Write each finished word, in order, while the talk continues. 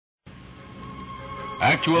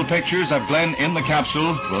Actual pictures of Glenn in the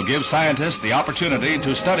capsule will give scientists the opportunity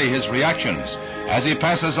to study his reactions as he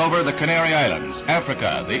passes over the Canary Islands,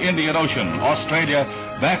 Africa, the Indian Ocean, Australia,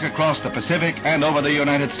 back across the Pacific and over the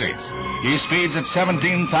United States. He speeds at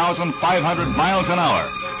 17,500 miles an hour,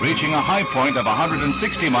 reaching a high point of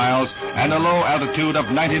 160 miles and a low altitude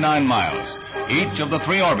of 99 miles. Each of the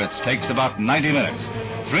 3 orbits takes about 90 minutes.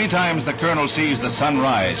 3 times the Colonel sees the sun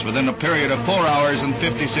rise within a period of 4 hours and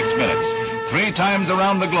 56 minutes. 3 times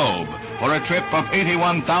around the globe for a trip of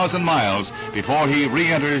 81,000 miles before he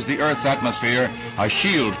re-enters the Earth's atmosphere, a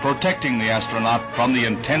shield protecting the astronaut from the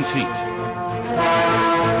intense heat.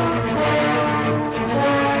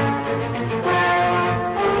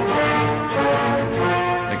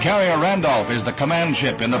 The carrier Randolph is the command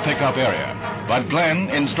ship in the pickup area, but Glenn,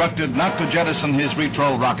 instructed not to jettison his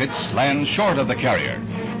retrol rockets, lands short of the carrier.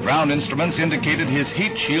 Ground instruments indicated his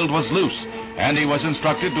heat shield was loose, and he was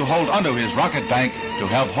instructed to hold onto his rocket bank to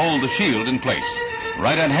help hold the shield in place.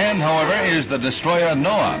 Right at hand, however, is the destroyer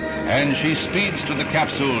Noah, and she speeds to the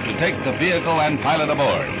capsule to take the vehicle and pilot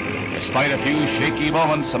aboard. Despite a few shaky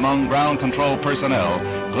moments among ground control personnel,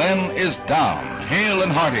 Glenn is down, hale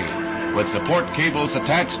and hearty. With support cables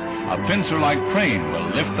attached, a pincer-like crane will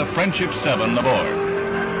lift the Friendship 7 aboard.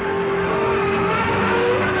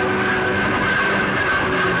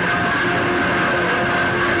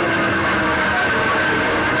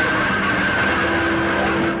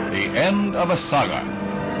 End of a saga.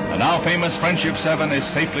 The now famous Friendship 7 is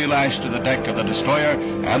safely lashed to the deck of the destroyer,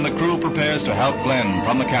 and the crew prepares to help Glenn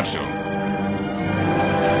from the capsule.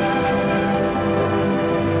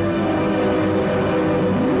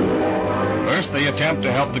 First, they attempt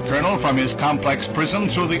to help the Colonel from his complex prison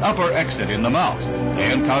through the upper exit in the mouth.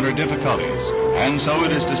 They encounter difficulties, and so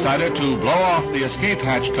it is decided to blow off the escape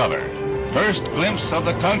hatch cover. First glimpse of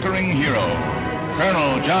the conquering hero,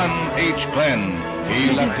 Colonel John H. Glenn.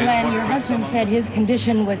 Mrs. Glenn, your husband said his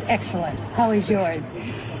condition was excellent. How is yours?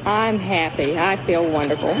 I'm happy. I feel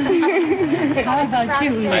wonderful. How about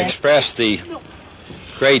you, Lynn? I express the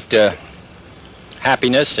great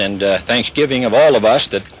happiness and thanksgiving of all of us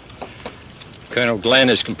that Colonel Glenn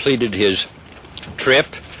has completed his trip,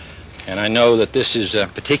 and I know that this is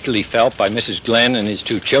particularly felt by Mrs. Glenn and his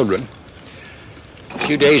 2 children. A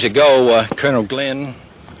few days ago, Colonel Glenn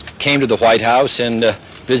came to the White House and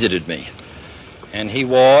visited me. And he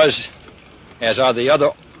was, as are the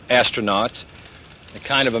other astronauts, the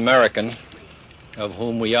kind of American of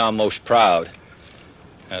whom we are most proud.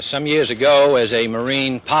 Some years ago, as a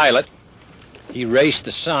Marine pilot, he raced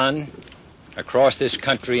the sun across this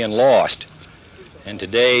country and lost. And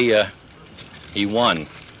today, he won.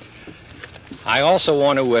 I also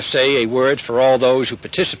want to say a word for all those who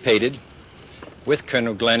participated with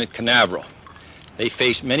Colonel Glenn at Canaveral. They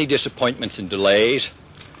faced many disappointments and delays.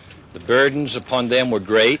 The burdens upon them were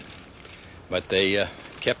great, but they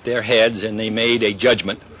kept their heads and they made a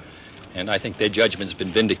judgment, and I think their judgment's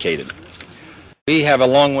been vindicated. We have a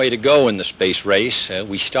long way to go in the space race.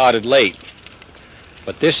 We started late,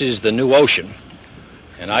 but this is the new ocean,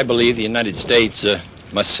 and I believe the United States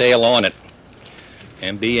must sail on it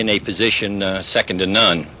and be in a position second to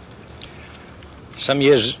none. Some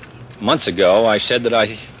months ago, I said that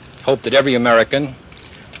I hoped that every American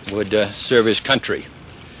would serve his country.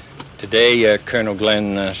 Today, Colonel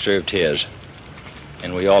Glenn served his,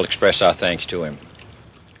 and we all express our thanks to him.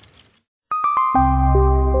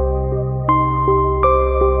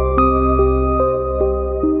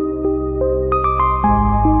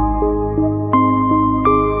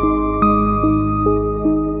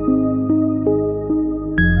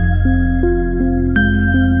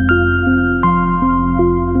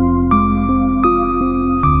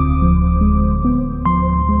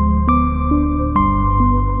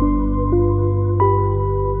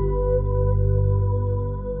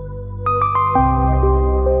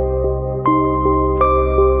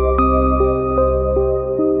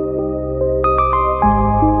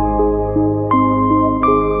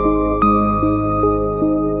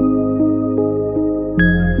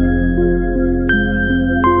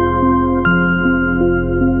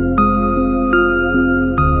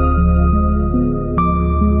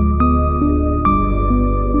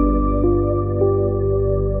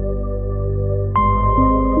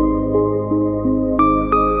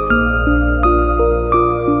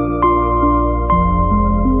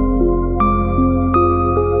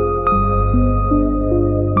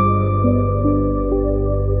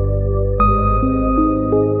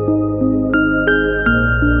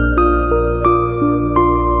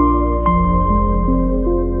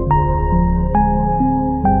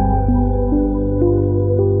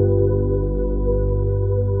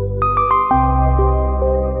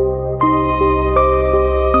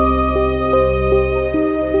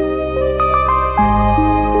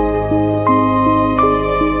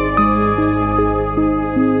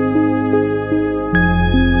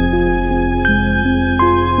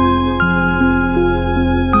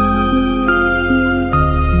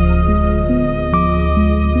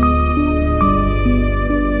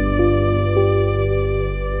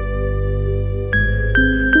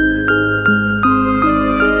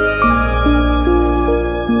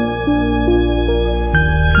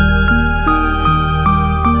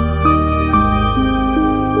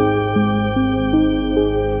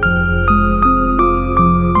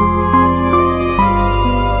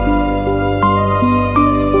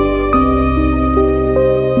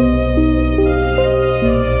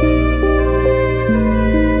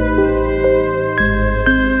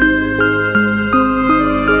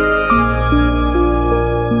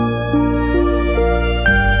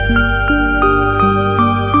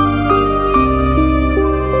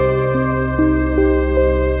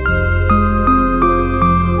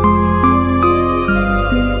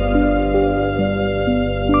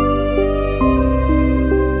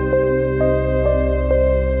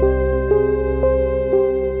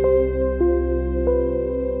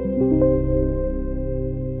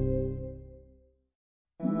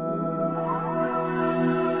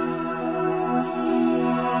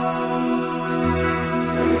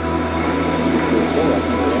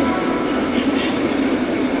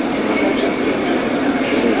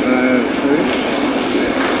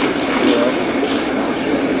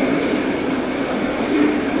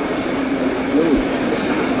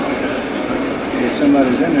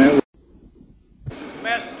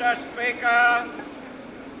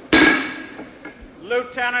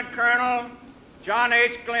 Lieutenant Colonel John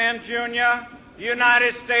H. Glenn, Jr.,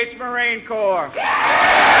 United States Marine Corps.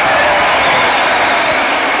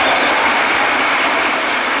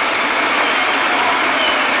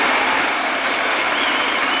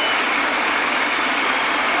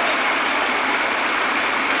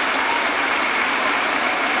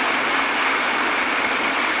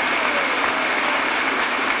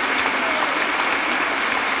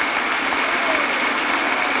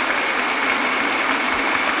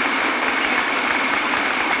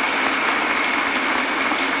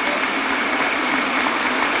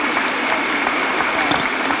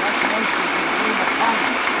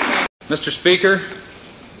 Mr. Speaker,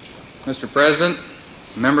 Mr. President,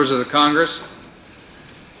 members of the Congress,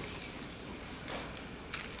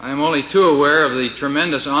 I am only too aware of the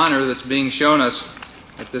tremendous honor that's being shown us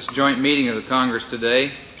at this joint meeting of the Congress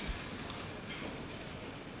today.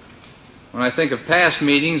 When I think of past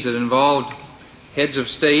meetings that involved heads of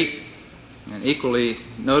state and equally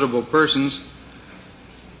notable persons,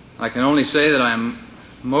 I can only say that I am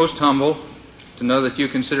most humble to know that you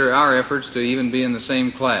consider our efforts to even be in the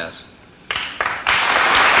same class.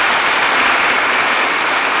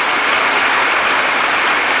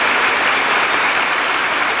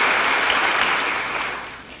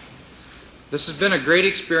 This has been a great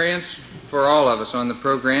experience for all of us on the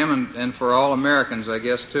program and for all Americans, I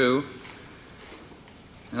guess, too.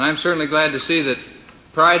 And I'm certainly glad to see that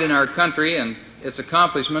pride in our country and its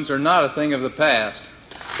accomplishments are not a thing of the past.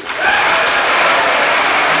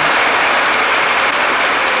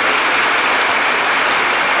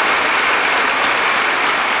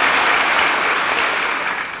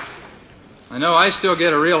 I know I still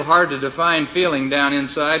get a real hard-to-define feeling down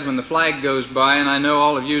inside when the flag goes by, and I know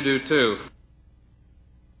all of you do, too.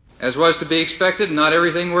 As was to be expected, not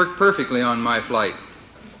everything worked perfectly on my flight.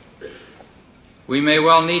 We may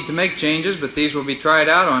well need to make changes, but these will be tried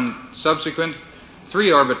out on subsequent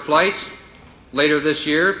 3-orbit flights later this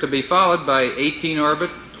year, to be followed by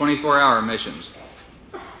 18-orbit, 24-hour missions.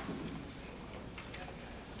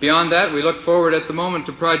 Beyond that, we look forward at the moment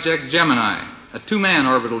to Project Gemini, a 2-man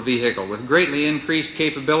orbital vehicle with greatly increased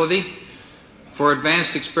capability for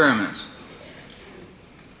advanced experiments.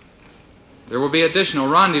 There will be additional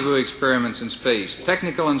rendezvous experiments in space,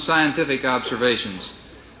 technical and scientific observations,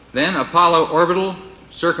 then Apollo orbital,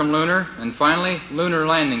 circumlunar, and finally lunar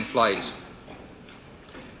landing flights.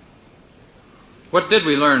 What did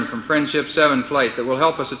we learn from Friendship 7 flight that will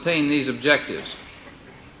help us attain these objectives?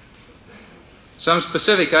 Some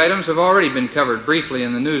specific items have already been covered briefly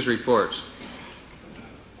in the news reports.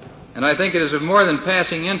 And I think it is of more than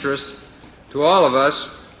passing interest to all of us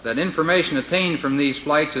that information attained from these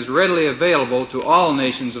flights is readily available to all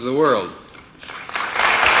nations of the world.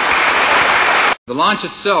 The launch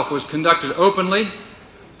itself was conducted openly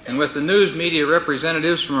and with the news media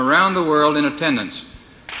representatives from around the world in attendance.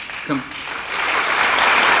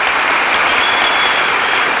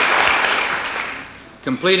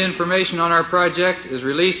 Complete information on our project is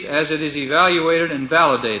released as it is evaluated and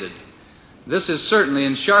validated. This is certainly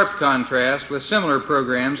in sharp contrast with similar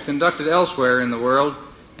programs conducted elsewhere in the world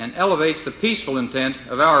and elevates the peaceful intent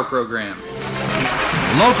of our program.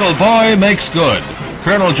 Local boy makes good.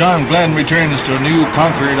 Colonel John Glenn returns to New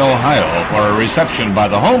Concord, Ohio for a reception by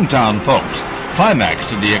the hometown folks, climax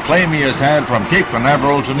to the acclaim he has had from Cape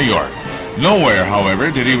Canaveral to New York. Nowhere, however,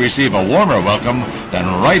 did he receive a warmer welcome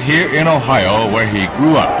than right here in Ohio, where he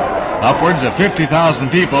grew up. Upwards of 50,000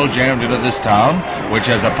 people jammed into this town, which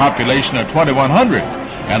has a population of 2,100,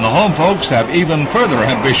 and the home folks have even further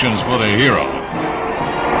ambitions for their hero.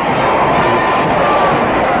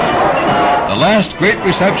 The last great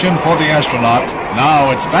reception for the astronaut.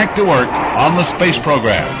 Now it's back to work on the space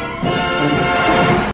program.